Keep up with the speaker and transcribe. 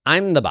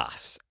I'm the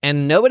boss,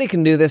 and nobody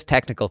can do this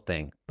technical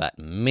thing but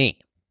me.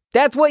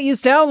 That's what you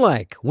sound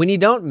like when you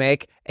don't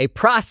make a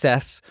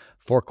process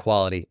for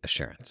quality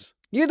assurance.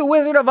 You're the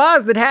Wizard of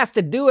Oz that has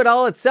to do it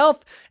all itself,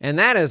 and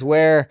that is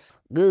where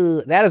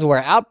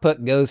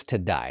output goes to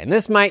die. And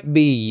this might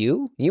be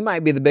you. You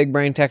might be the big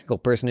brain technical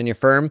person in your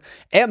firm.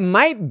 It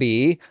might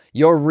be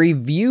your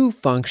review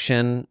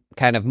function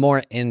kind of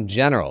more in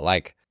general.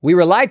 Like, we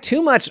rely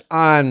too much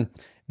on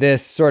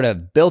this sort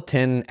of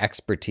built-in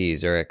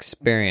expertise or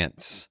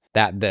experience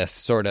that this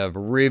sort of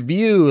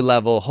review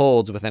level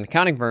holds within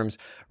accounting firms,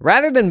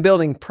 rather than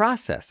building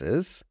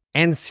processes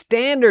and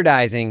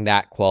standardizing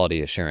that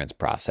quality assurance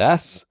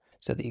process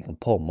so that you can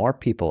pull more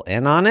people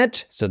in on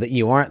it, so that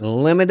you aren't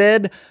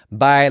limited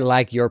by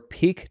like your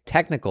peak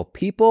technical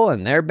people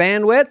and their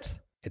bandwidth.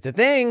 It's a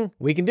thing.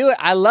 We can do it.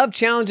 I love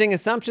challenging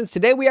assumptions.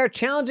 Today we are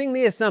challenging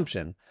the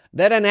assumption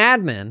that an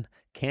admin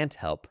can't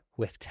help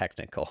with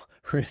technical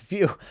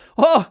review.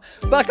 Oh,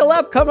 buckle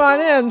up. Come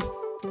on in.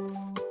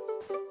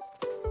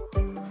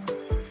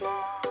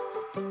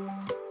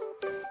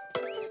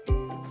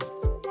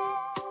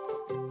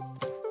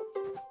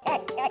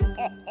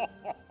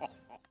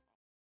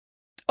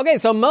 Okay,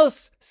 so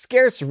most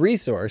scarce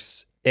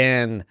resource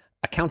in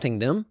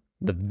accountingdom,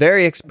 the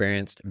very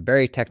experienced,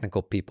 very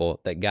technical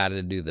people that got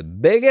to do the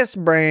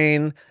biggest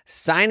brain,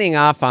 signing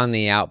off on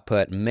the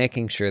output,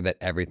 making sure that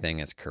everything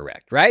is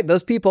correct, right?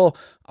 Those people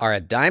are a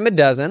dime a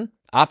dozen.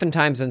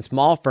 Oftentimes in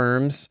small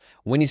firms,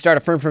 when you start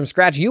a firm from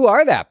scratch, you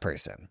are that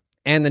person.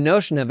 And the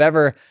notion of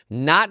ever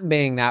not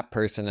being that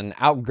person and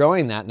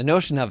outgrowing that, the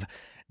notion of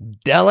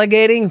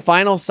delegating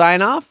final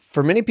sign-off,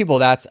 for many people,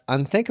 that's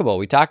unthinkable.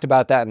 We talked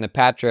about that in the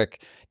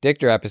Patrick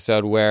Dichter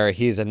episode where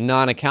he's a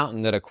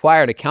non-accountant that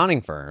acquired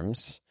accounting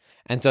firms.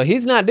 And so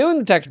he's not doing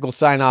the technical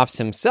sign-offs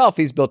himself.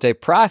 He's built a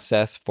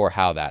process for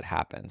how that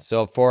happens.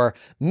 So for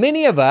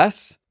many of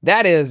us,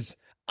 that is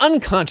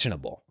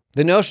unconscionable.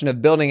 The notion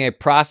of building a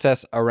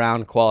process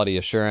around quality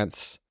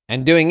assurance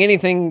and doing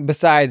anything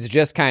besides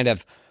just kind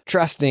of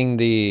trusting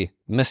the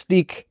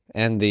mystique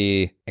and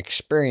the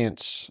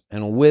experience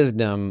and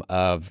wisdom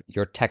of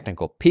your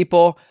technical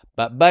people.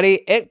 But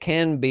buddy, it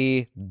can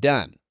be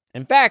done.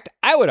 In fact,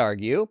 I would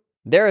argue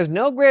there is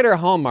no greater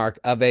hallmark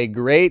of a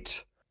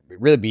great,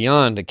 really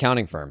beyond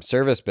accounting firm,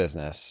 service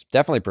business,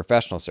 definitely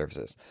professional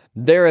services.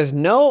 There is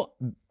no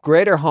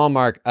greater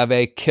hallmark of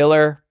a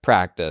killer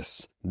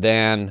practice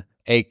than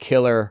a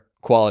killer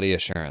quality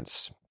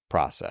assurance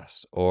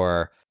process,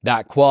 or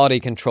that quality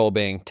control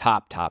being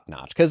top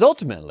notch. Because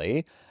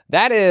ultimately,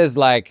 that is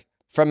like,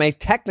 from a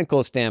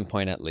technical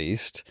standpoint at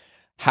least,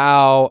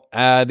 how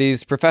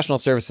these professional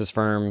services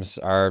firms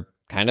are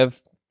kind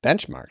of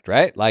benchmarked,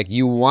 right? Like,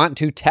 you want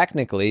to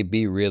technically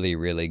be really,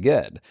 really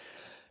good.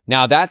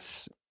 Now,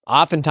 that's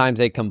oftentimes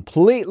a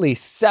completely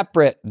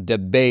separate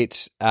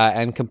debate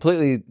and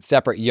completely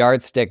separate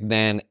yardstick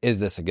than, is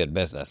this a good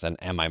business? And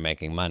am I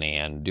making money?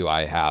 And do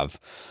I have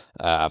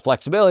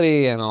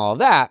flexibility and all of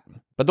that?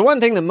 But the one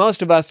thing that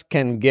most of us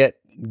can get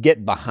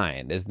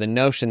behind is the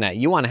notion that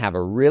you want to have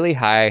a really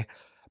high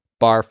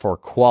bar for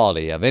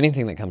quality of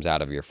anything that comes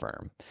out of your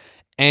firm.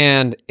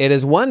 And it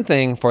is one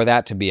thing for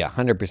that to be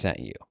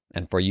 100% you,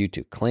 and for you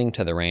to cling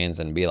to the reins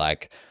and be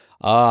like,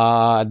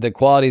 the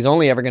quality is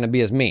only ever going to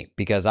be as me,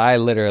 because I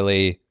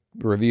literally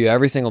review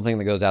every single thing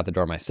that goes out the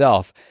door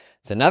myself.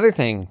 It's another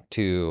thing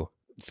to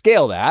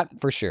scale that,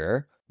 for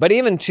sure. But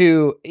even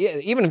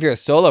if you're a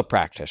solo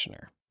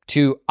practitioner,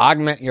 to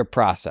augment your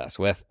process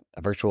with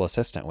a virtual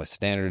assistant, with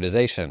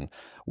standardization,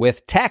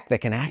 with tech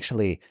that can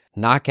actually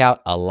knock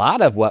out a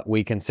lot of what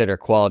we consider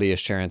quality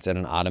assurance in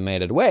an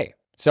automated way.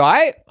 So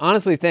I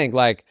honestly think,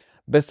 like,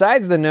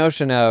 besides the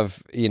notion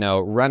of,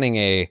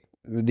 running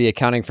the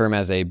accounting firm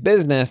as a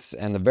business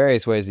and the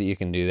various ways that you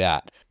can do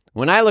that,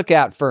 when I look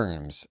at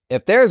firms,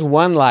 if there's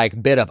one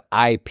like bit of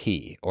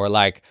IP or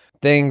like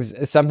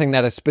something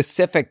that is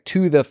specific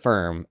to the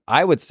firm,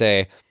 I would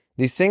say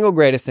the single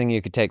greatest thing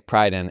you could take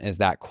pride in is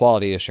that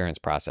quality assurance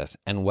process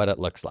and what it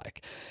looks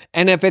like.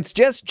 And if it's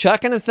just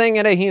chucking a thing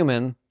at a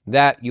human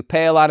that you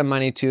pay a lot of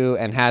money to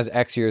and has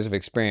X years of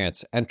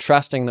experience, and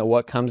trusting that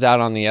what comes out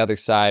on the other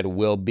side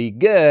will be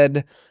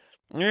good,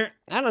 I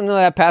don't know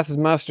that passes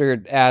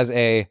muster as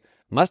a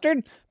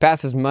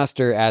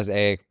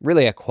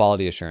really a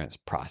quality assurance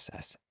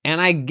process.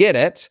 And I get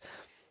it.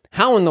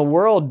 How in the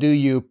world do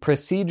you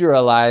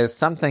proceduralize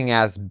something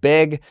as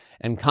big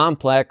and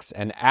complex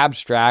and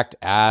abstract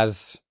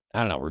as,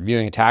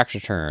 reviewing a tax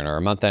return or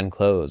a month-end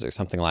close or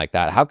something like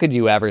that? How could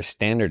you ever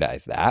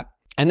standardize that?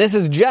 And this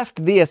is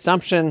just the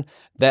assumption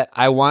that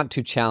I want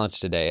to challenge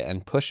today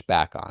and push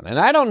back on. And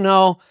I don't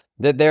know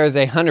that there is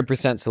a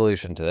 100%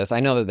 solution to this. I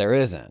know that there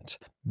isn't.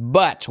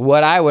 But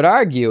what I would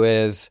argue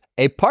is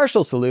a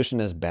partial solution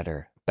is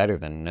better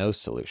than no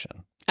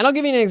solution. And I'll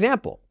give you an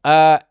example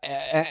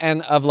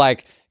and of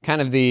like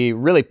kind of the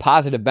really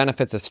positive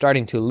benefits of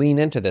starting to lean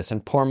into this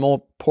and pull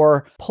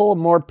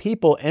more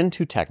people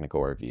into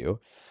technical review.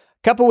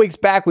 A couple weeks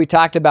back, we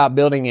talked about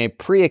building a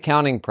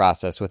pre-accounting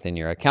process within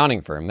your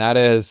accounting firm. That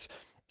is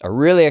a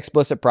really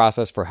explicit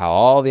process for how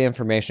all the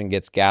information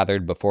gets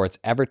gathered before it's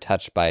ever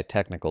touched by a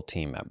technical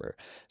team member.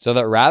 So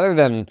that rather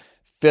than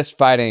fist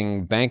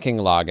fighting banking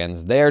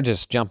logins, they're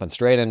just jumping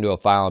straight into a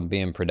file and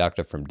being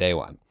productive from day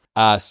one.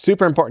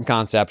 Super important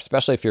concept,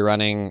 especially if you're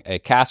running a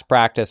CAS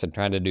practice and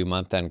trying to do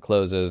month-end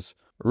closes.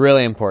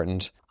 Really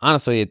important.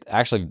 Honestly,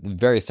 actually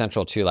very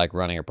central to like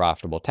running a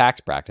profitable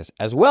tax practice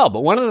as well.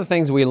 But one of the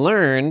things we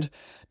learned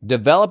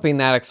developing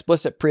that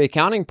explicit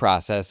pre-accounting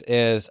process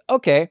is,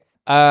 okay,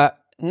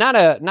 not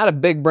a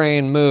big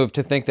brain move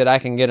to think that I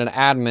can get an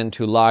admin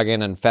to log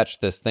in and fetch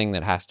this thing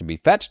that has to be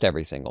fetched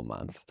every single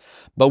month.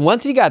 But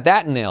once you got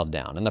that nailed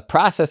down and the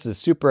process is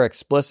super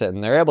explicit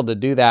and they're able to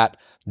do that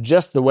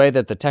just the way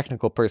that the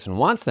technical person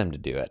wants them to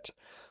do it,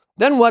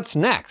 then what's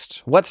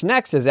next? What's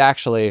next is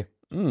actually,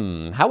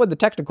 how would the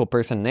technical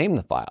person name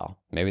the file?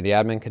 Maybe the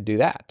admin could do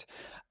that.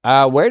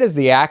 Where does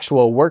the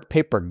actual work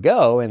paper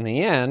go in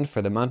the end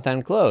for the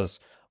month-end close?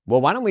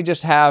 Well, why don't we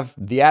just have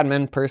the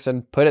admin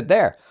person put it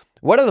there?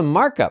 What are the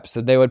markups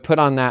that they would put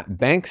on that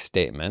bank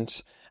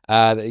statement?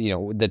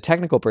 The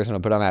technical person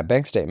would put on that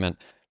bank statement.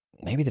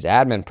 Maybe the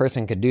admin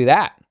person could do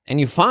that. And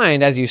you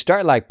find as you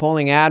start like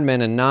pulling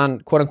admin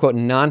and quote-unquote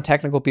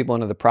non-technical people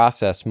into the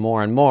process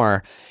more and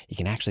more, you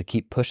can actually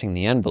keep pushing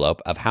the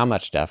envelope of how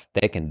much stuff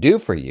they can do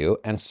for you.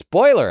 And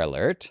spoiler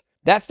alert,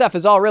 that stuff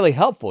is all really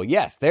helpful.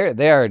 Yes,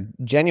 they are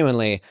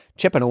genuinely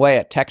chipping away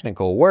at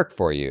technical work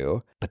for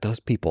you. But those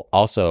people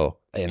also,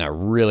 in a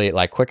really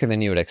like quicker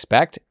than you would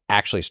expect,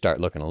 actually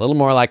start looking a little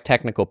more like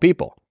technical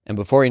people. And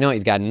before you know it,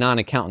 you've got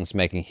non-accountants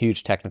making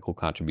huge technical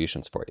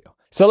contributions for you.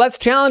 So let's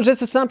challenge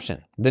this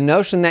assumption. The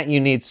notion that you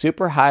need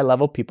super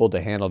high-level people to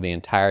handle the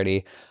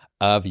entirety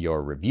of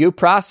your review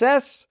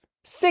process.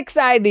 6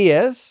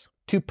 ideas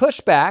to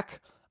push back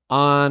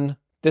on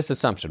this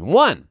assumption.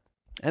 1,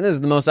 and this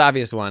is the most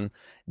obvious one,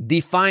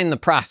 define the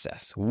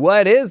process.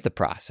 What is the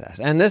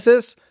process? And this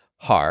is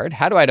hard.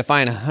 How do I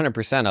define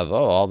 100% of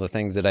all the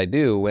things that I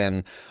do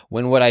when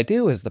what I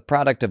do is the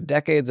product of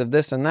decades of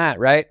this and that,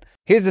 right?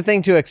 Here's the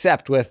thing to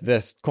accept with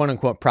this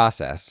quote-unquote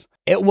process.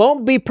 It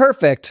won't be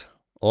perfect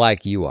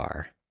like you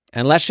are.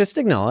 And let's just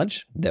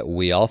acknowledge that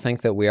we all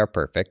think that we are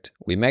perfect.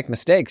 We make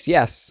mistakes,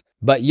 yes.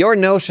 But your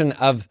notion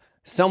of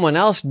someone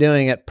else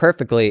doing it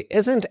perfectly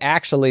isn't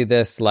actually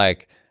this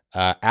like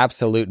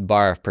absolute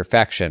bar of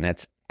perfection.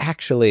 It's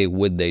actually,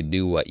 would they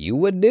do what you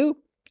would do?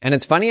 And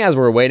it's funny as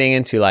we're wading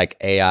into like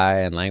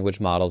AI and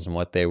language models and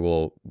what they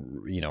will,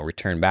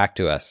 return back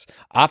to us.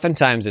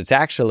 Oftentimes it's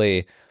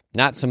actually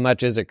not so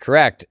much is it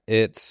correct,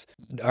 it's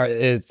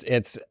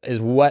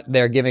what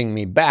they're giving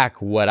me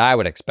back, what I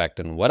would expect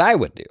and what I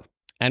would do.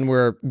 And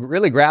we're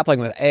really grappling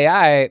with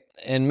AI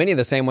in many of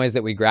the same ways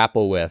that we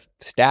grapple with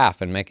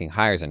staff and making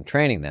hires and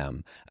training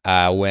them.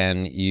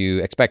 When you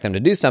expect them to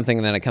do something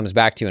and then it comes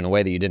back to you in a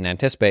way that you didn't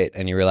anticipate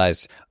and you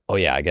realize, oh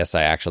yeah, I guess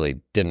I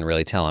actually didn't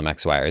really tell them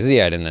X, Y, or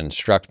Z. I didn't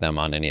instruct them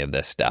on any of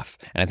this stuff.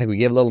 And I think we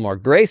give a little more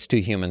grace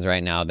to humans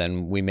right now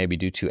than we maybe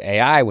do to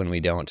AI when we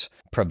don't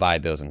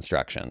provide those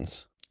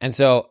instructions. And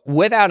so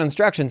without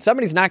instructions,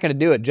 somebody's not going to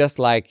do it just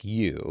like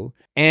you.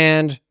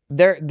 And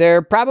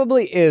there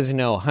probably is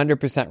no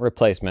 100%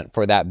 replacement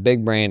for that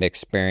big brained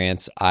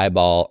experience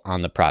eyeball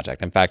on the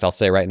project. In fact, I'll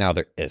say right now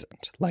there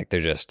isn't. Like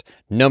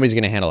nobody's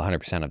going to handle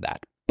 100% of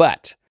that.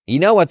 But you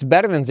know what's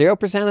better than 0%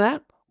 of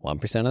that?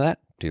 1% of that,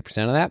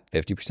 2% of that,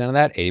 50% of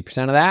that,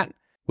 80% of that?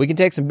 We can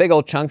take some big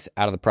old chunks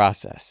out of the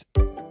process.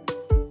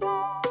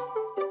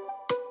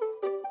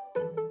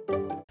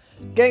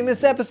 Gang,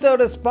 this episode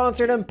is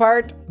sponsored in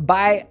part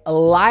by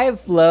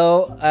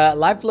LiveFlow.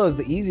 LiveFlow is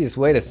the easiest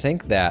way to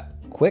sync that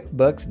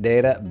QuickBooks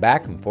data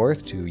back and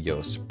forth to your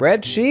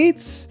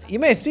spreadsheets. You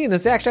may have seen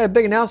this actually had a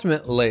big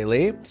announcement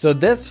lately. So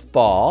this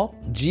fall,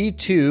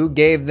 G2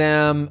 gave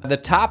them the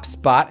top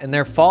spot in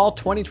their fall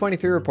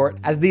 2023 report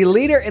as the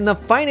leader in the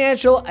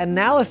financial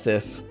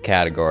analysis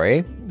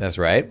category. That's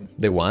right,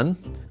 they won.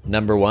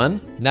 Number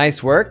 1.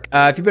 Nice work.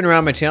 If you've been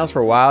around my channels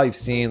for a while, you've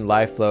seen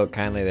LiveFlow.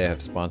 Kindly, they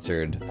have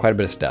sponsored quite a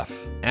bit of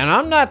stuff. And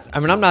I'm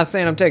not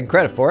saying I'm taking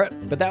credit for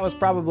it, but that was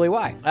probably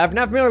why. If you're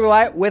not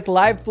familiar with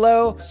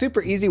LiveFlow,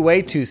 super easy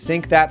way to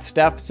sync that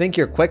stuff, sync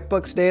your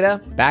QuickBooks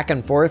data back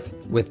and forth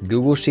with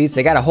Google Sheets.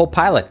 They got a whole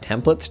pile of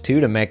templates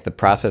too to make the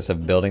process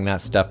of building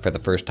that stuff for the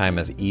first time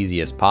as easy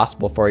as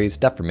possible for you.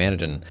 Stuff for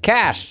managing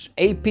cash,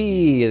 AP,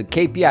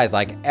 KPIs,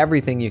 like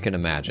everything you can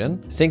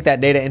imagine. Sync that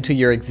data into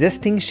your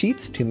existing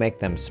sheets to make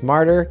them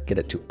smarter, get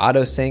it to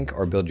auto sync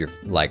or build your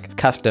like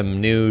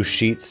custom new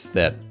sheets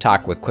that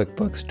talk with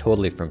QuickBooks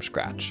totally from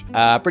scratch.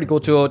 Pretty cool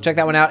tool. Check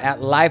that one out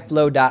at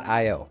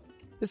liveflow.io.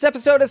 This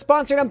episode is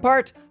sponsored in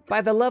part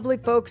by the lovely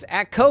folks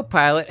at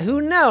Copilot who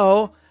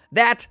know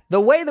that the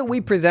way that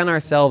we present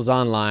ourselves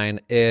online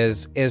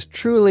is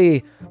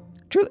truly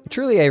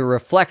a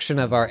reflection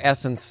of our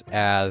essence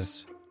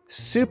as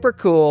super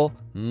cool,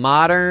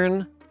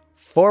 modern,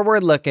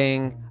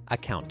 forward-looking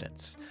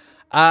accountants.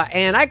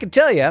 And I can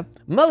tell you,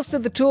 most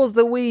of the tools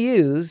that we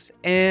use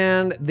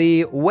and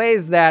the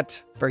ways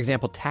that, for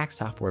example, tax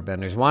software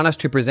vendors want us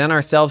to present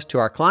ourselves to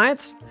our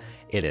clients,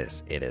 it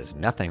is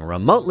nothing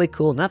remotely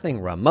cool,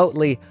 nothing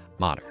remotely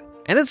modern.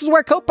 And this is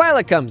where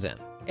Copilot comes in.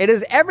 It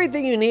is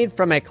everything you need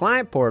from a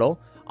client portal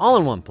all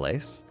in one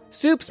place.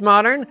 Soup's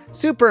modern,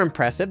 super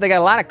impressive. They got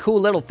a lot of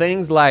cool little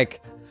things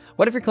like,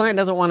 what if your client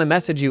doesn't want to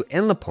message you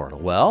in the portal?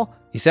 Well,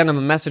 you send them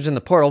a message in the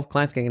portal,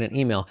 client's gonna get an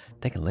email.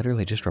 They can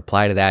literally just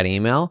reply to that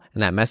email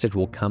and that message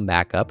will come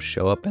back up,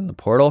 show up in the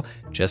portal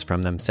just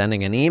from them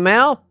sending an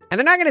email. And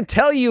they're not gonna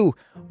tell you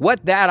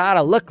what that ought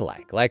to look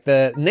like. Like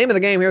the name of the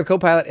game here at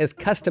Copilot is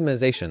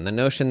customization. The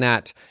notion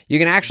that you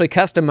can actually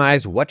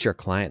customize what your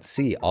clients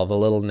see. All the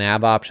little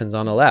nav options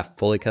on the left,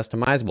 fully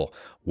customizable.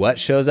 What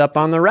shows up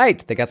on the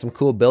right? They got some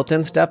cool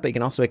built-in stuff, but you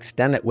can also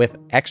extend it with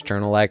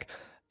external like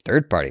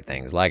third-party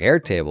things like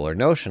Airtable or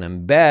Notion.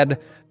 Embed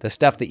the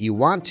stuff that you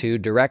want to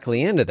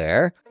directly into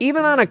there.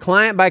 Even on a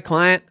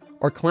client-by-client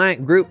or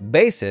client group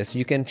basis,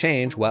 you can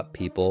change what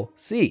people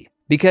see.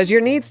 Because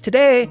your needs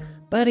today,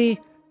 buddy,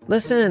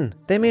 listen,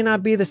 they may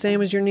not be the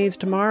same as your needs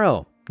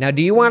tomorrow. Now,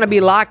 do you want to be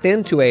locked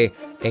into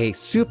a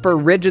super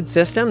rigid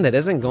system that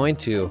isn't going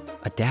to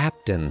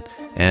adapt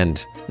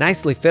and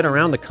nicely fit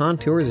around the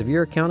contours of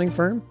your accounting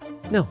firm?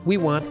 No, we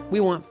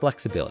want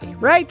flexibility,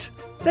 right?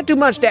 Is that too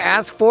much to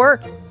ask for?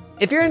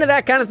 If you're into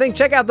that kind of thing,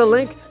 check out the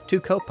link to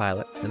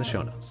Copilot in the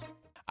show notes.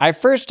 I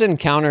first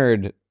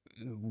encountered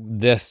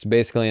this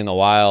basically in the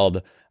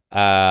wild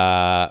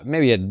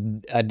maybe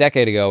a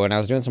decade ago when I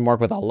was doing some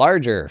work with a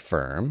larger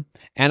firm.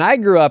 And I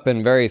grew up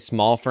in very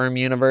small firm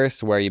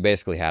universe where you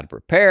basically had a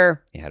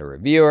prepare, you had a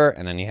reviewer,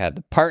 and then you had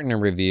the partner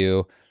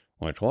review,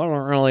 which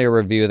wasn't really a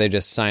review. They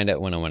just signed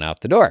it when it went out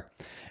the door.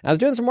 And I was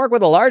doing some work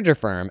with a larger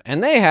firm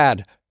and they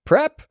had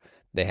prep,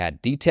 they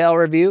had detail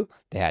review,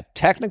 they had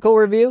technical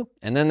review,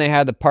 and then they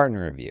had the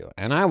partner review.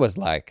 And I was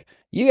like,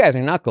 you guys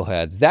are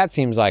knuckleheads. That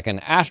seems like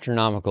an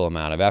astronomical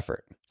amount of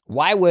effort.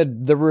 Why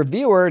would the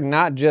reviewer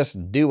not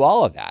just do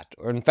all of that?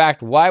 Or in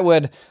fact, why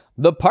would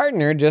the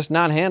partner just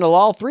not handle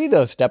all three of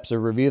those steps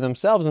of review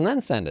themselves and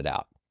then send it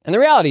out? And the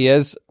reality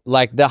is,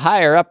 like the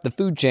higher up the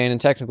food chain and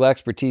technical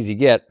expertise you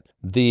get,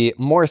 the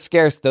more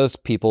scarce those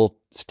people's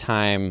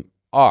time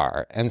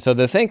are. And so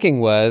the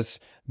thinking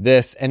was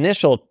this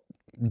initial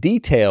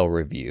detail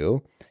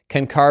review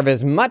can carve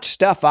as much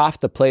stuff off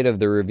the plate of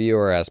the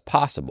reviewer as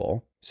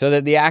possible so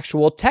that the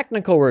actual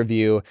technical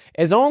review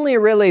is only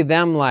really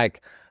them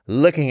like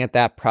looking at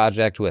that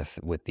project with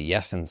the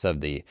essence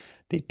of the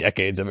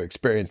decades of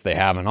experience they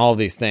have and all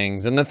these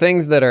things and the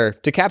things that are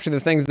to capture the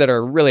things that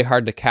are really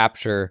hard to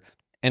capture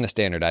in a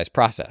standardized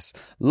process.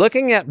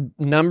 Looking at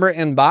number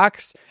in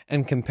box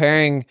and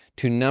comparing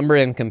to number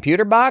in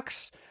computer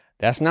box,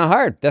 that's not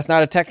hard. That's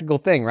not a technical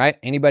thing, right?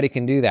 Anybody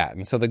can do that.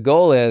 And so the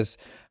goal is,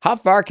 how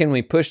far can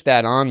we push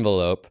that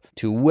envelope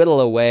to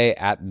whittle away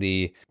at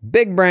the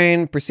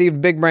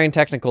perceived big brain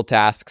technical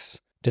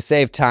tasks to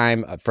save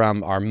time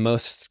from our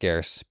most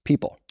scarce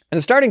people? And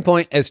the starting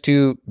point is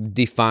to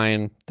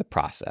define the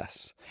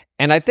process.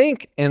 And I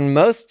think in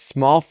most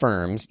small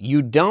firms,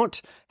 you don't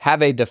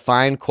have a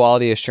defined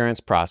quality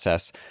assurance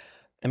process,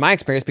 in my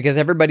experience, because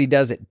everybody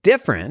does it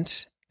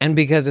different and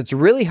because it's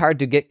really hard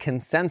to get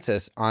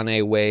consensus on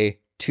a way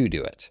to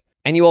do it.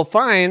 And you will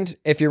find,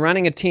 if you're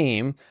running a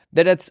team,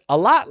 that it's a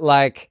lot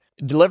like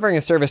delivering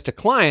a service to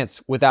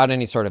clients without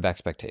any sort of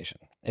expectation.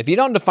 If you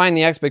don't define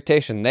the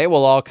expectation, they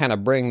will all kind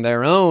of bring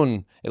their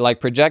own, like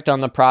project on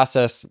the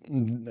process,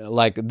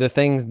 like the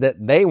things that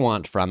they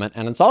want from it.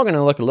 And it's all going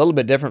to look a little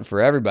bit different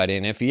for everybody.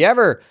 And if you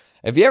ever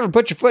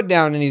put your foot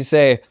down and you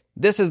say,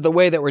 this is the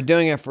way that we're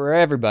doing it for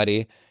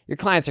everybody, your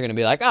clients are going to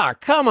be like, oh,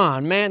 come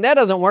on, man, that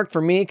doesn't work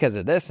for me because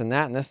of this and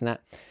that and this and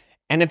that.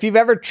 And if you've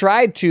ever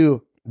tried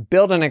to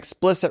build an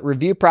explicit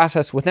review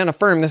process within a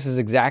firm, this is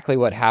exactly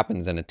what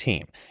happens in a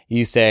team.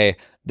 You say,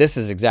 this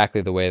is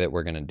exactly the way that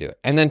we're going to do it.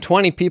 And then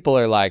 20 people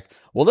are like,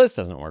 well, this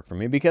doesn't work for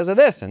me because of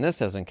this, and this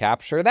doesn't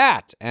capture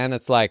that. And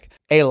it's like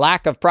a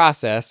lack of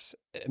process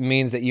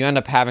means that you end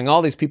up having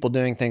all these people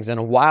doing things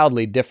in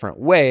wildly different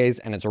ways,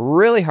 and it's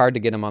really hard to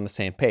get them on the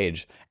same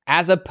page.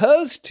 As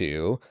opposed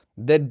to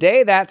the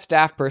day that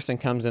staff person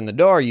comes in the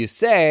door, you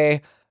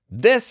say,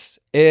 this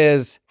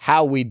is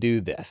how we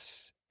do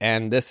this,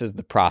 and this is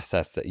the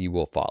process that you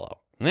will follow.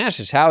 And that's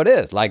just how it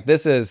is. Like,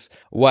 this is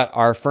what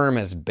our firm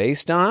is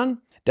based on.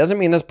 Doesn't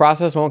mean this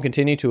process won't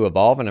continue to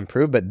evolve and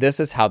improve, but this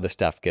is how the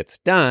stuff gets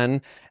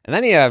done. And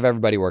then you have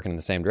everybody working in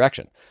the same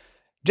direction.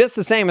 Just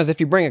the same as if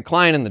you bring a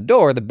client in the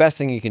door, the best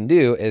thing you can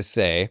do is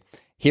say,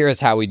 here is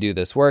how we do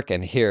this work,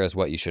 and here is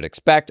what you should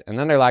expect. And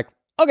then they're like,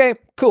 okay,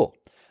 cool.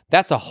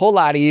 That's a whole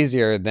lot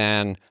easier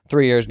than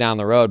 3 years down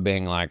the road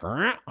being like,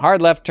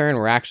 hard left turn,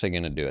 we're actually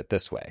going to do it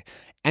this way.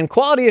 And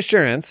quality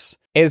assurance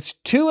is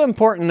too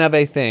important of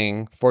a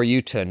thing for you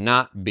to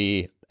not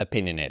be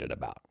opinionated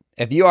about.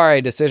 If you are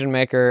a decision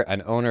maker,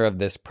 an owner of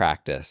this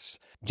practice,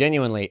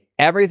 genuinely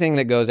everything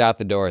that goes out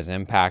the door is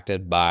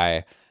impacted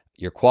by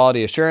your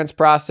quality assurance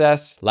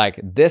process. Like,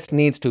 this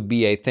needs to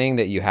be a thing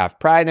that you have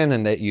pride in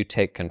and that you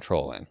take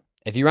control in.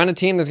 If you run a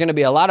team, there's going to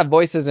be a lot of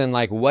voices in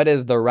like, what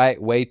is the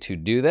right way to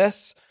do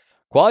this?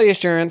 Quality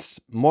assurance,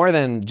 more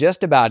than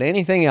just about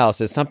anything else,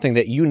 is something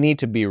that you need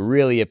to be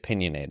really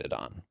opinionated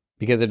on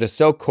because it is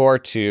so core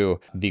to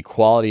the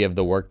quality of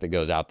the work that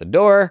goes out the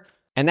door,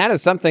 And that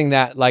is something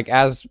that, like,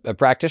 as a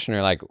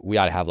practitioner, like, we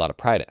ought to have a lot of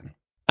pride in.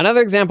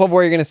 Another example of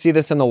where you're going to see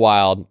this in the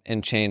wild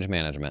in change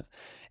management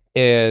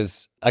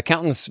is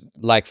accountants,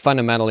 like,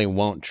 fundamentally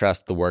won't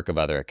trust the work of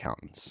other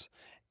accountants.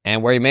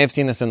 And where you may have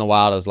seen this in the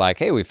wild is like,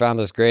 hey, we found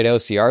this great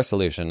OCR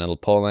solution. It'll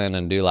pull in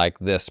and do like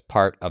this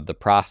part of the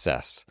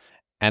process.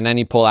 And then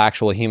you pull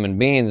actual human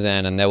beings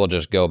in and they will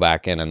just go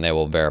back in and they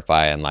will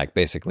verify and like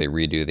basically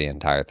redo the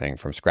entire thing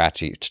from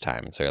scratch each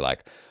time. So you're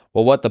like,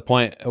 well, what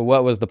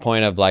was the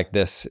point of like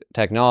this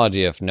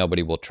technology if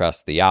nobody will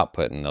trust the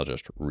output and they'll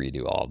just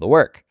redo all the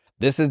work?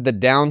 This is the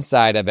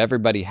downside of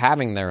everybody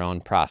having their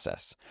own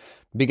process.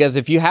 Because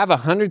if you have a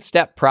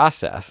 100-step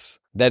process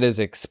that is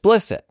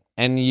explicit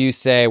and you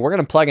say, we're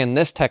going to plug in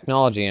this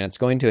technology and it's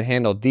going to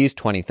handle these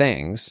 20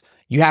 things,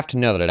 you have to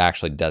know that it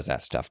actually does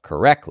that stuff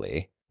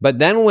correctly. But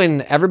then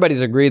when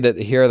everybody's agreed that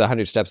here are the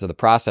 100 steps of the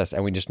process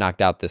and we just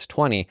knocked out this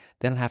 20,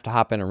 they don't have to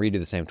hop in and redo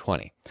the same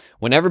 20.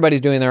 When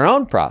everybody's doing their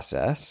own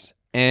process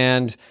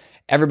and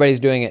everybody's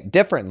doing it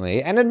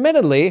differently, and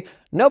admittedly,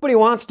 nobody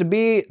wants to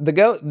be the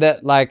goat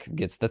that like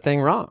gets the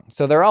thing wrong.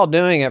 So they're all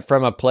doing it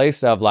from a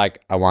place of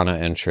like, I want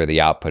to ensure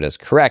the output is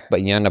correct,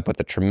 but you end up with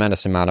a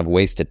tremendous amount of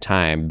wasted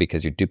time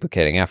because you're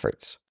duplicating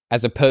efforts.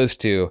 As opposed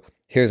to,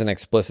 here's an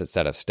explicit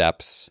set of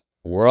steps.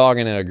 We're all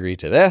going to agree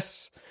to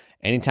this.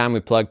 Anytime we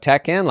plug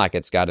tech in, like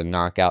it's got to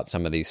knock out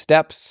some of these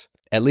steps,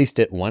 at least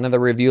at one of the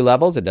review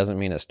levels. It doesn't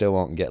mean it still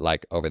won't get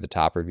like over the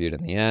top reviewed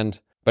in the end.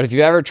 But if you've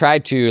ever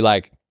tried to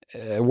like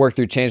work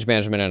through change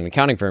management at an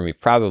accounting firm,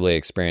 you've probably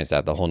experienced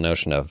that, the whole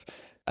notion of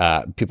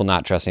people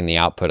not trusting the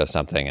output of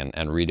something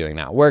and redoing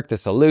that work. The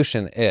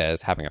solution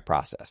is having a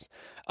process.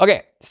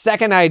 Okay,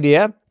 second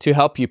idea to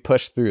help you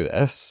push through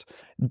this,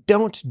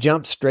 don't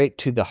jump straight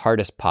to the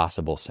hardest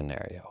possible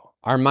scenario.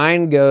 Our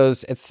mind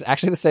goes, it's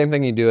actually the same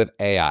thing you do with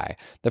AI.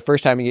 The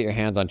first time you get your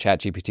hands on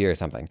ChatGPT or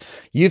something,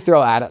 you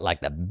throw at it like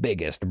the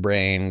biggest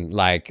brain,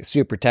 like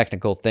super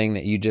technical thing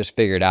that you just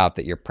figured out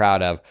that you're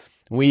proud of.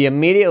 We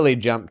immediately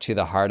jump to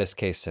the hardest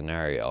case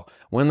scenario,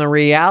 when the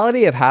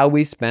reality of how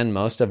we spend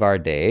most of our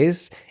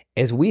days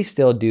is we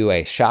still do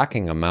a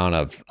shocking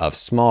amount of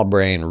small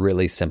brain,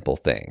 really simple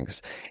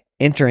things.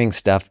 Entering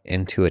stuff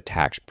into a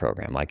tax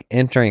program, like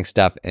entering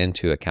stuff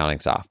into accounting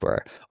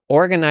software,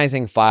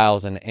 organizing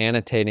files and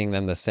annotating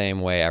them the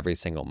same way every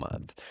single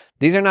month.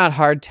 These are not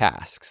hard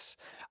tasks.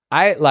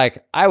 I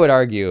would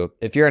argue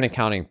if you're an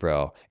accounting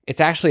pro,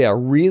 it's actually a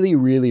really,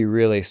 really,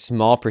 really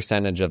small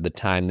percentage of the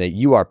time that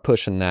you are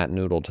pushing that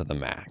noodle to the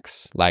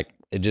max. Like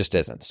it just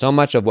isn't. So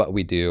much of what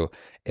we do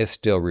is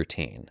still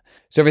routine.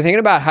 So if you're thinking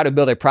about how to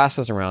build a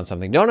process around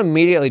something, don't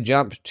immediately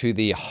jump to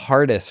the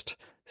hardest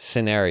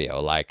scenario,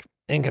 like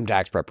income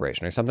tax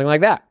preparation or something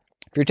like that.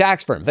 If you're a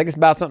tax firm, think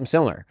about something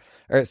similar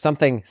or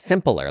something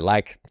simpler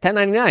like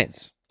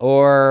 1099s,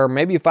 or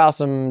maybe you file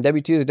some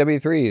W-2s,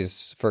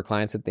 W-3s for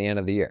clients at the end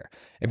of the year.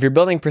 If you're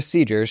building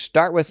procedures,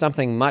 start with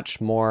something much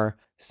more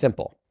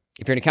simple.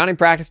 If you're an accounting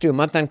practice, do a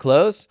month-end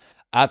close,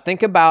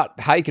 think about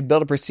how you could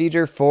build a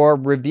procedure for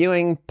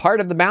reviewing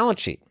part of the balance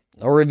sheet,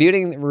 or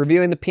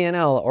reviewing the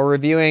P&L, or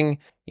reviewing,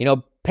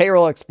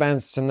 payroll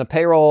expense and the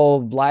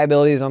payroll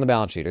liabilities on the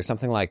balance sheet or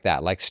something like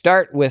that. Like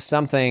start with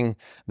something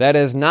that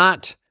is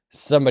not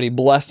somebody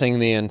blessing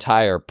the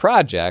entire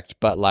project,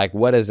 but like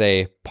what is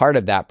a part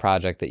of that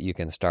project that you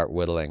can start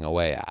whittling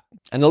away at.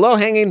 And the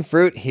low-hanging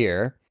fruit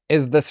here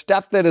is the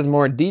stuff that is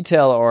more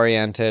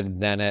detail-oriented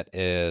than it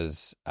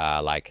is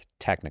like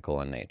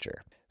technical in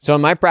nature. So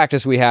in my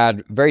practice, we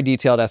had very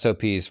detailed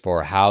SOPs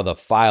for how the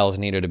files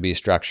needed to be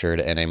structured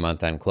in a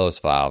month-end close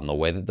file and the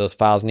way that those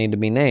files need to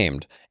be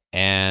named,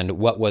 and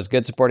what was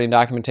good supporting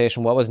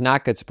documentation, what was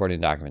not good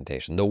supporting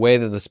documentation, the way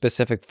that the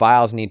specific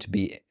files needed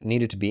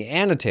to be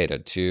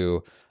annotated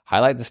to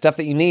highlight the stuff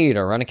that you need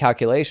or run a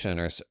calculation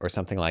or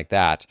something like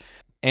that.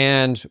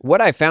 And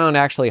what I found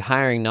actually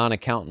hiring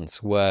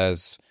non-accountants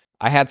was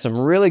I had some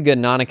really good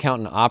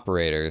non-accountant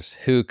operators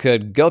who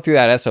could go through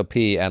that SOP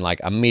and like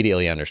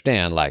immediately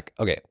understand like,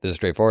 okay, this is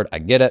straightforward. I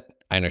get it.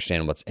 I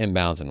understand what's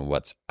inbounds and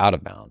what's out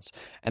of bounds.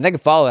 And they can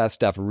follow that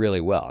stuff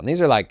really well. And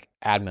these are like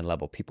admin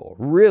level people,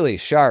 really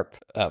sharp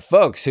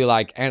folks who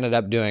like ended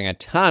up doing a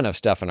ton of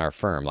stuff in our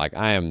firm.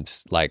 I'm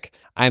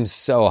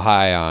so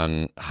high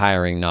on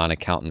hiring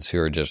non-accountants who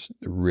are just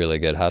really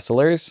good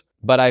hustlers.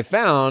 But I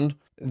found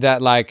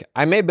that like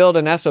I may build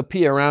an SOP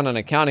around an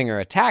accounting or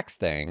a tax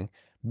thing,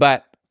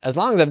 but as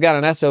long as I've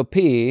got an SOP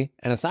and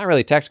it's not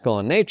really technical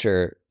in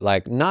nature,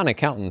 like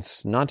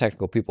non-accountants,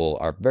 non-technical people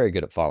are very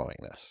good at following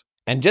this.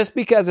 And just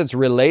because it's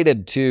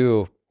related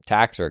to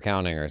tax or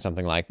accounting or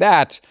something like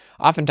that,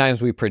 oftentimes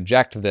we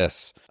project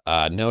this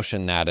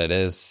notion that it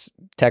is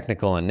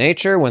technical in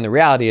nature when the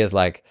reality is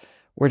like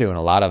we're doing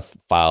a lot of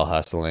file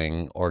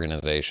hustling,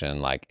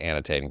 organization, like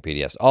annotating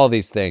PDFs, all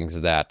these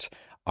things that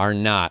are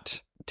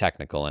not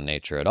technical in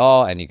nature at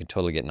all, and you can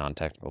totally get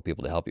non-technical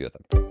people to help you with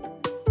them.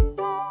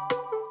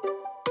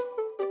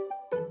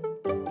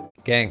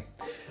 Gang,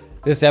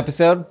 this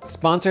episode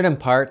sponsored in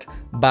part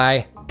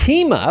by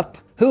TeamUp,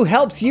 who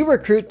helps you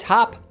recruit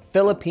top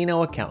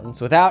Filipino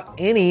accountants without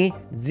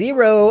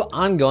zero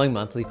ongoing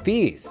monthly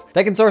fees.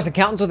 They can source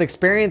accountants with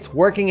experience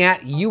working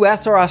at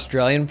US or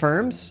Australian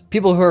firms,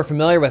 people who are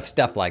familiar with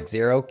stuff like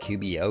Xero,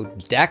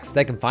 QBO, Dex.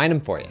 They can find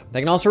them for you.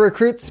 They can also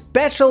recruit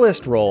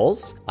specialist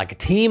roles like a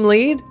team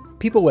lead,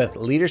 people with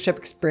leadership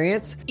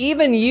experience,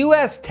 even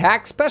US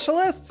tax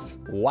specialists.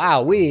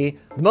 Wowee.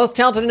 The most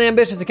talented and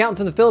ambitious accountants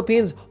in the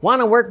Philippines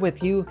want to work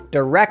with you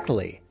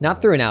directly,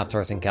 not through an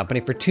outsourcing company,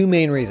 for two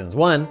main reasons.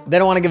 One, they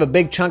don't want to give a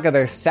big chunk of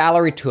their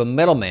salary to a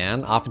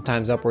middleman,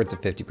 oftentimes upwards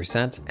of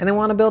 50%, and they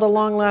want to build a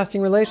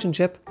long-lasting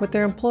relationship with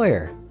their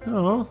employer.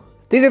 Oh.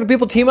 These are the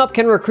people TeamUp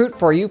can recruit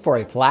for you for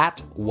a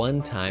flat,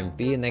 one-time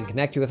fee, and then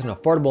connect you with an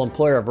affordable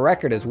employer of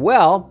record as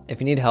well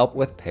if you need help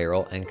with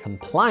payroll and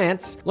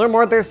compliance. Learn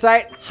more at their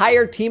site,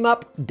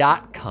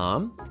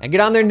 hireteamup.com, and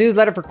get on their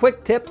newsletter for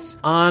quick tips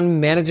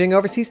on managing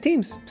overseas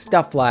teams.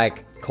 Stuff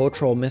like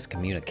cultural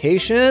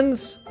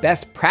miscommunications,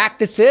 best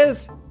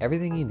practices,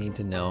 everything you need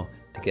to know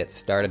to get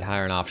started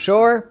hiring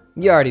offshore.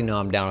 You already know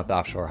I'm down with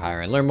offshore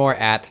hiring. Learn more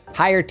at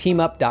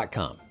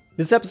hireteamup.com.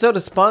 This episode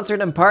is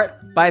sponsored in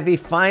part by the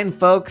fine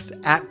folks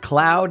at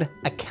Cloud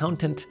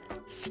Accountant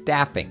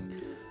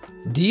Staffing.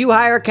 Do you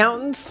hire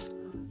accountants?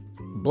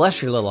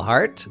 Bless your little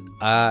heart.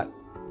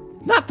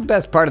 Not the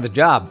best part of the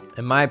job,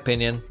 in my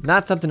opinion.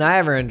 Not something I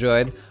ever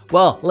enjoyed.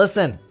 Well,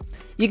 listen,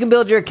 you can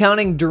build your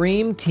accounting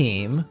dream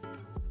team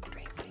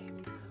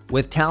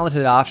with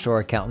talented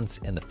offshore accountants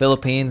in the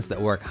Philippines that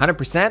work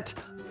 100%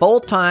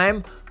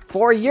 full-time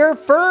for your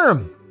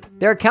firm.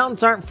 Their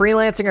accountants aren't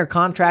freelancing or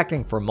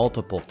contracting for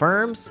multiple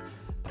firms.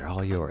 They're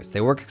all yours. They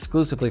work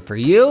exclusively for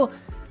you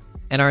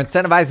and are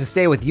incentivized to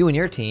stay with you and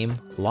your team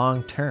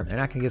long term. They're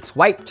not going to get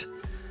swiped.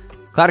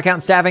 Cloud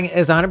Accountant Staffing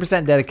is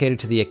 100% dedicated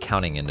to the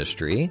accounting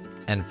industry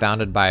and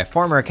founded by a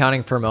former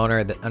accounting firm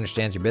owner that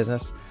understands your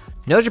business,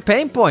 knows your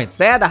pain points.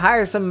 They had to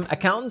hire some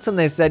accountants and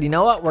they said, you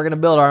know what? We're going to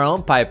build our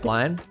own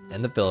pipeline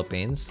in the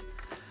Philippines.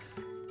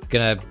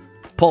 Going to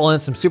pull in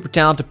some super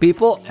talented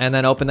people and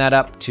then open that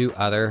up to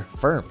other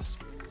firms.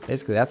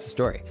 Basically, that's the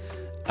story.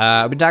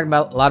 We've been talking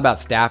a lot about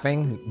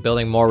staffing,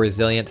 building more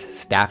resilient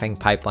staffing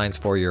pipelines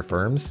for your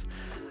firms.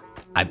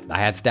 I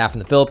had staff in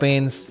the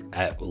Philippines,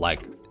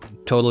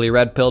 totally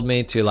red-pilled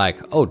me to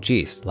oh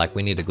geez,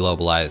 we need to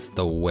globalize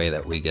the way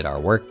that we get our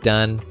work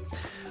done.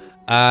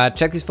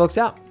 Check these folks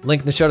out.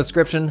 Link in the show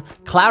description,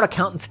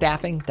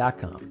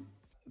 cloudaccountantstaffing.com.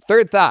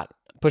 Third thought,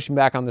 pushing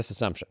back on this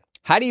assumption.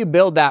 How do you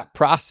build that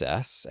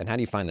process and how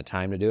do you find the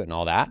time to do it and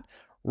all that?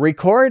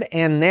 Record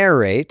and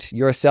narrate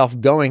yourself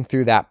going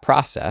through that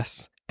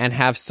process and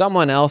have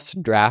someone else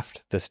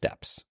draft the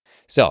steps.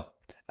 So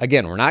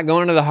again, we're not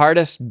going into the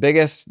hardest,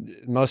 biggest,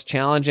 most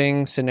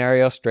challenging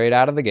scenario straight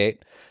out of the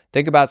gate.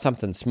 Think about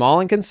something small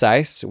and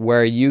concise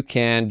where you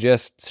can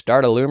just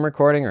start a Loom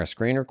recording or a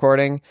screen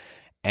recording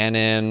and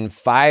in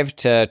 5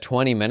 to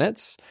 20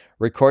 minutes,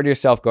 record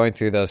yourself going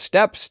through those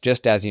steps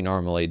just as you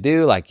normally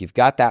do, like you've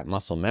got that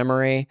muscle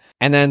memory,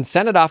 and then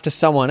send it off to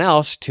someone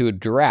else to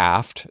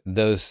draft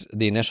the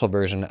initial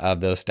version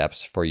of those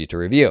steps for you to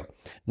review.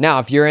 Now,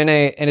 if you're in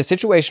a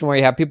situation where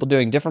you have people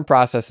doing different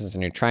processes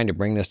and you're trying to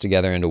bring this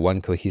together into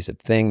one cohesive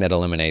thing that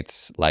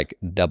eliminates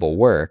double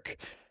work,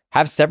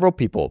 have several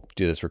people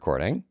do this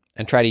recording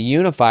and try to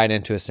unify it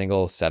into a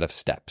single set of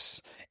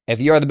steps. If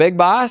you are the big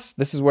boss,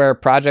 this is where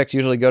projects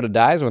usually go to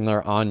die, when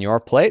they're on your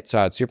plate. So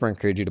I would super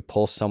encourage you to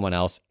pull someone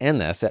else in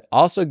this. It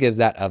also gives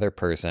that other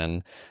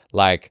person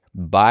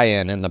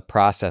buy-in in the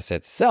process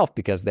itself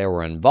because they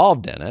were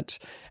involved in it.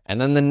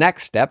 And then the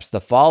next steps, the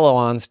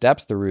follow-on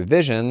steps, the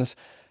revisions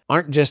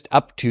aren't just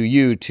up to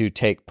you to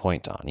take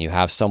point on. You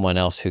have someone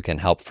else who can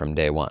help from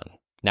day one.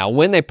 Now,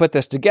 when they put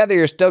this together,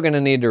 you're still going to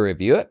need to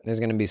review it. There's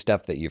going to be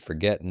stuff that you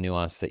forget,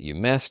 nuance that you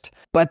missed.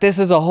 But this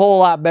is a whole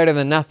lot better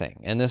than nothing,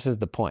 and this is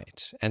the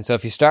point. And so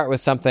if you start with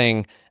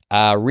something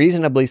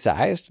reasonably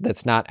sized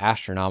that's not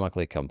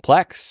astronomically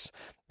complex,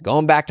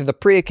 going back to the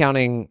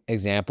pre-accounting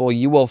example,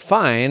 you will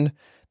find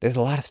there's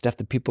a lot of stuff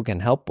that people can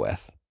help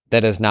with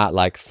that is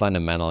not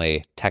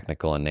fundamentally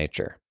technical in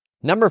nature.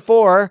 Number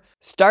 4,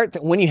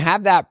 when you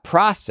have that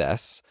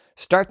process,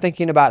 start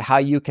thinking about how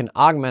you can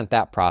augment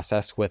that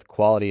process with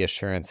quality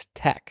assurance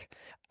tech.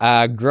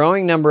 A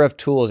growing number of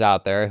tools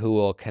out there who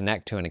will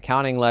connect to an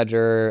accounting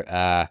ledger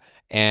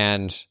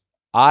and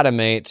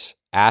automate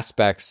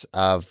aspects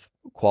of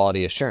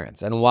quality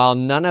assurance. And while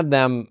none of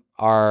them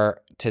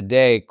are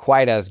today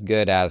quite as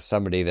good as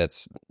somebody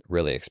that's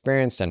really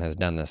experienced and has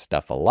done this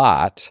stuff a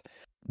lot,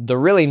 the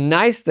really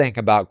nice thing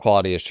about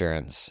quality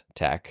assurance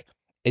tech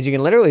is you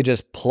can literally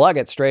just plug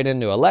it straight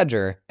into a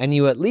ledger and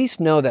you at least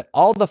know that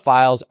all the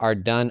files are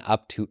done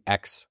up to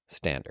X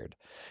standard.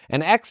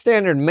 And X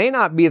standard may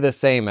not be the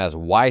same as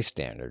Y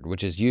standard,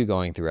 which is you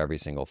going through every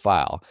single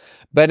file,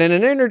 but it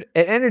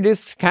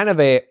introduces kind of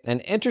an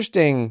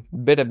interesting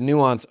bit of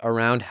nuance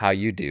around how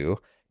you do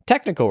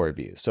technical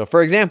reviews. So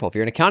for example, if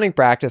you're an accounting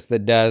practice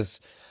that does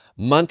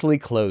monthly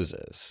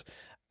closes,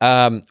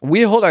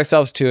 we hold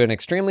ourselves to an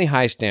extremely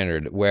high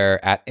standard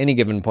where at any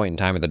given point in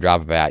time at the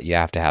drop of a hat, you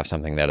have to have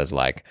something that is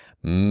like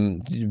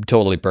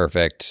totally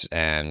perfect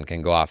and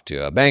can go off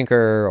to a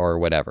banker or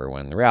whatever,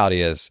 when the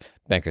reality is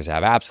bankers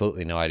have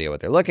absolutely no idea what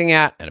they're looking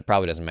at, and it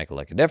probably doesn't make a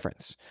lick of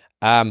difference.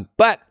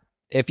 But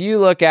if you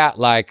look at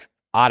like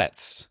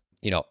audits,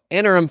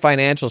 interim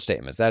financial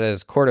statements, that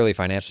is quarterly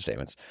financial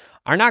statements,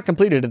 are not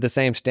completed at the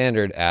same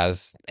standard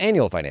as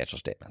annual financial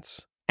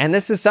statements. And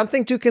this is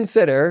something to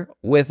consider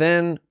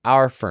within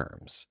our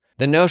firms.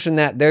 The notion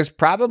that there's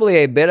probably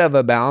a bit of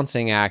a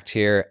balancing act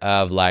here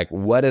of like,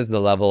 what is the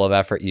level of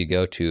effort you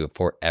go to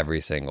for every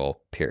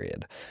single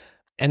period?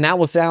 And that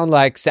will sound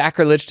like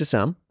sacrilege to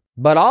some,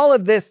 but all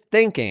of this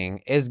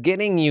thinking is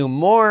getting you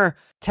more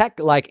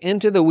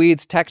into the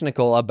weeds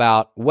technical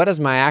about what does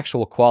my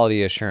actual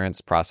quality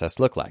assurance process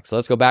look like. So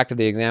let's go back to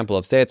the example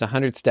of, say it's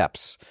 100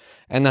 steps.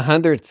 And the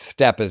 100th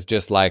step is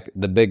just like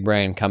the big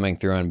brain coming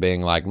through and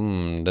being like,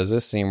 does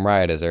this seem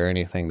right? Is there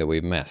anything that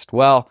we've missed?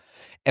 Well,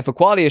 if a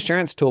quality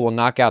assurance tool will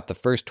knock out the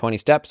first 20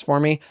 steps for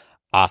me,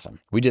 awesome.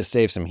 We just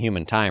saved some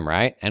human time,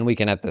 right? And we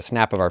can, at the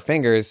snap of our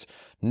fingers,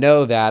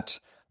 know that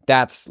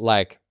that's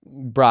like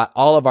brought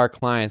all of our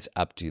clients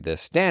up to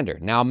this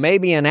standard. Now,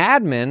 maybe an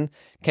admin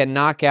can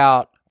knock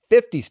out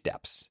 50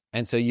 steps,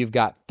 and so you've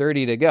got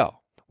 30 to go.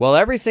 Well,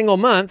 every single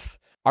month,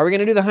 are we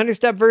going to do the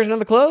 100-step version of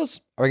the close?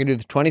 Are we going to do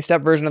the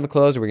 20-step version of the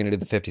close? Or are we going to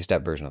do the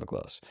 50-step version of the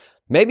close?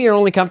 Maybe you're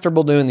only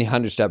comfortable doing the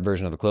 100-step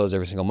version of the close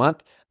every single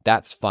month.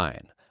 That's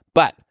fine.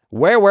 But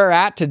where we're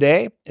at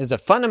today is a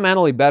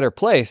fundamentally better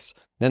place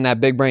than that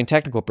big brain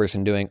technical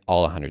person doing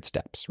all 100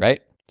 steps,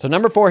 right? So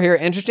number 4 here,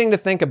 interesting to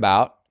think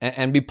about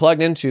and be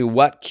plugged into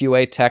what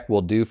QA tech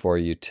will do for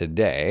you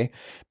today,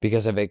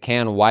 because if it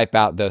can wipe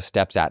out those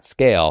steps at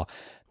scale,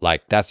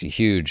 like that's a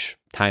huge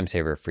time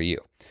saver for you.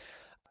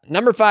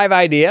 Number 5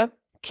 idea,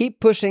 keep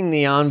pushing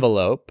the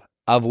envelope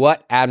of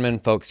what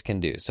admin folks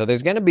can do. So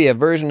there's going to be a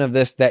version of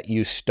this that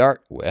you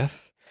start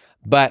with,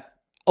 but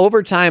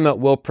over time it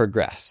will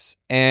progress.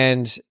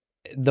 And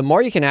the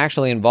more you can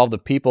actually involve the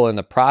people in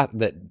the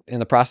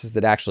process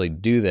that actually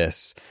do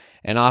this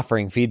and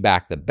offering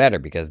feedback, the better,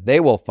 because they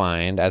will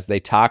find as they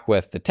talk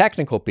with the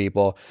technical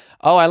people,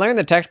 oh, I learned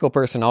the technical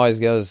person always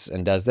goes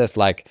and does this.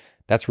 Like,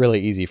 that's really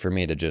easy for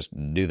me to just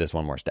do this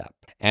one more step.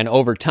 And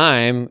over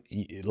time,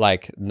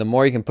 like the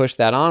more you can push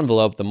that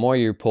envelope, the more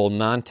you pull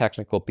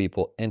non-technical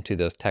people into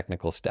those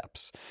technical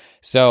steps.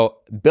 So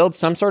build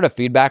some sort of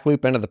feedback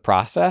loop into the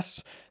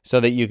process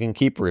so that you can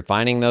keep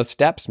refining those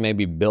steps,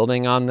 maybe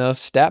building on those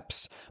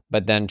steps,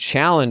 but then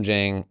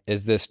challenging,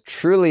 is this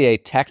truly a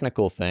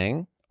technical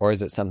thing? Or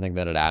is it something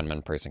that an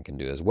admin person can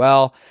do as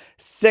well?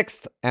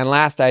 6th and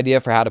last idea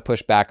for how to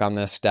push back on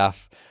this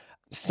stuff,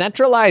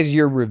 centralize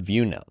your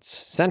review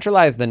notes.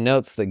 Centralize the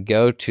notes that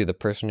go to the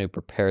person who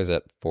prepares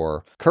it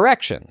for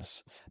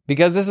corrections,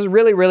 because this is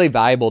really, really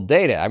valuable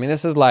data. I mean,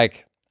 this is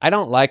like, I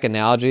don't like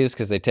analogies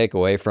because they take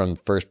away from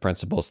first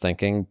principles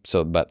thinking,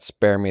 but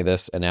spare me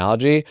this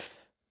analogy.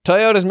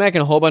 Toyota's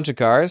making a whole bunch of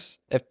cars.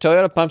 If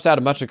Toyota pumps out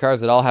a bunch of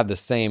cars that all have the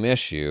same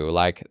issue,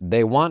 like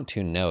they want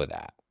to know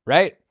that,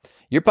 right?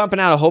 You're pumping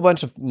out a whole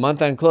bunch of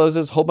month-end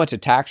closes, whole bunch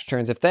of tax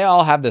returns. If they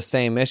all have the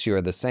same issue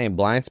or the same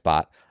blind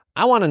spot,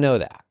 I want to know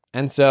that.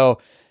 And so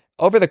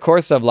over the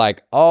course of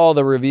like all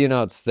the review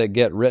notes that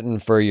get written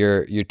for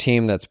your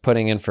team that's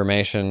putting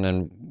information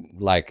and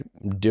like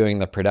doing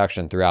the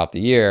production throughout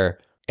the year,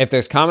 if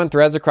there's common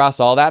threads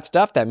across all that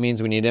stuff, that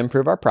means we need to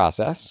improve our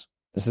process.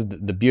 This is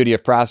the beauty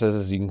of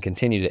processes. You can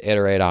continue to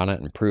iterate on it,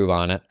 improve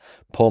on it,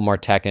 pull more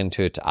tech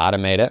into it to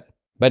automate it.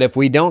 But if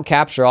we don't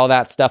capture all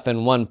that stuff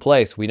in one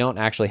place, we don't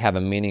actually have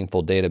a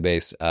meaningful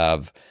database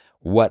of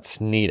what's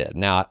needed.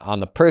 Now, on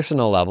the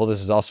personal level,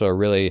 this is also a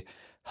really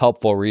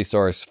helpful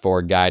resource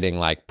for guiding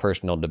like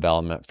personal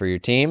development for your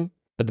team.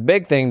 But the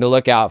big thing to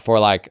look out for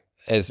like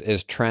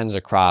is trends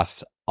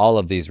across all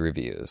of these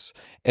reviews.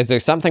 Is there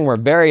something we're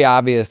very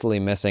obviously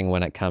missing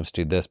when it comes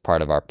to this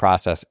part of our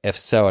process? If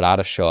so, it ought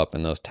to show up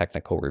in those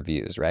technical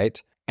reviews,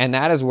 right? And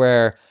that is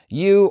where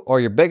you or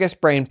your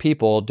biggest brain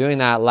people doing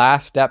that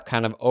last step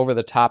kind of over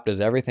the top, does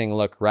everything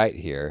look right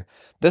here?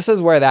 This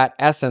is where that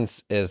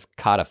essence is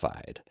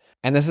codified.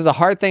 And this is a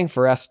hard thing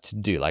for us to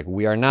do. Like,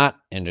 we are not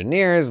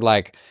engineers.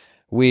 Like,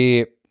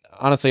 we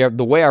honestly,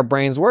 the way our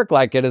brains work,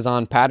 like it is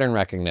on pattern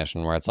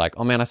recognition, where it's like,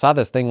 oh man, I saw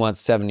this thing once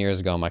 7 years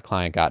ago, my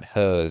client got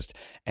hosed.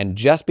 And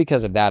just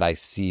because of that, I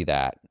see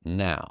that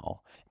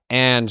now.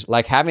 And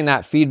like having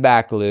that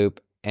feedback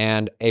loop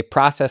and a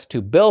process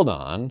to build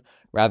on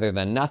rather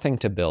than nothing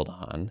to build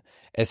on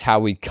is how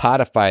we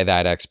codify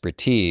that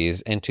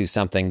expertise into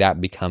something that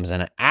becomes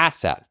an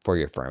asset for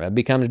your firm. It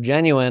becomes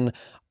genuine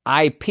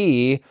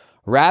IP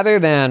rather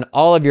than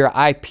all of your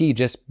IP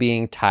just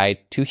being tied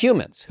to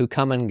humans who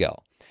come and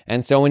go.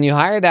 And so when you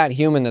hire that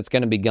human that's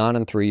going to be gone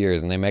in 3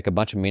 years and they make a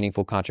bunch of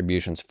meaningful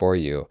contributions for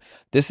you,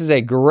 this is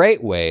a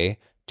great way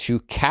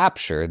to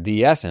capture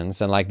the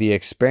essence and like the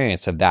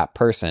experience of that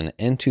person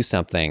into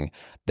something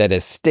that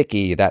is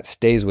sticky, that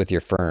stays with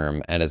your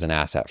firm and is an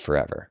asset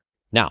forever.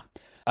 Now,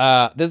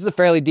 This is a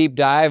fairly deep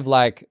dive,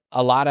 like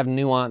a lot of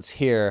nuance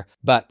here,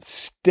 but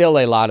still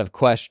a lot of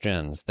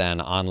questions then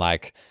on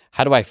like,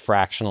 how do I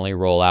fractionally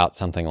roll out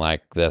something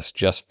like this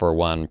just for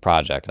one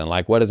project? And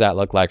like, what does that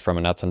look like from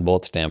a nuts and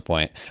bolts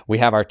standpoint? We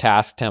have our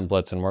task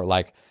templates and we're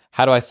like,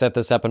 how do I set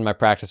this up in my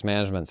practice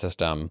management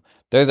system?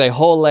 There's a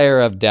whole layer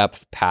of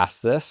depth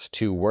past this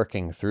to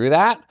working through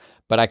that.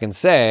 But I can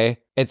say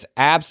it's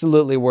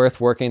absolutely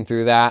worth working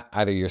through that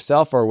either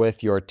yourself or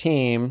with your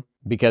team,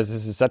 because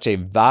this is such a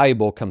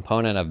valuable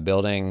component of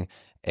building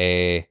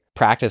a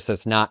practice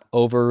that's not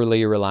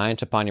overly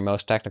reliant upon your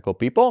most technical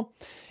people.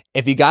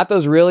 If you got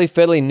those really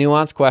fiddly,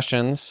 nuanced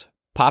questions,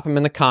 pop them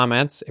in the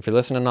comments. If you're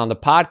listening on the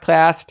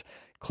podcast,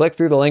 click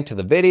through the link to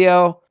the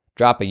video,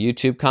 drop a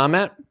YouTube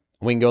comment.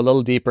 We can go a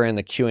little deeper in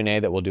the Q&A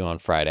that we'll do on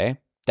Friday.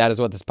 That is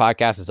what this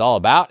podcast is all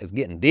about. It's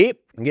getting deep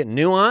and getting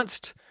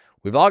nuanced.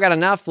 We've all got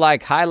enough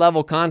like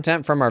high-level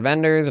content from our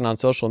vendors and on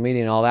social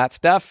media and all that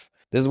stuff.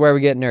 This is where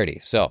we get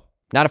nerdy. So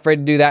not afraid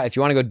to do that. If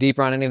you want to go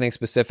deeper on anything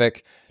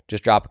specific,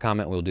 just drop a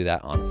comment. We'll do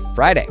that on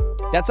Friday.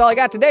 That's all I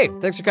got today.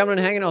 Thanks for coming and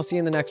hanging. I'll see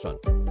you in the next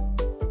one.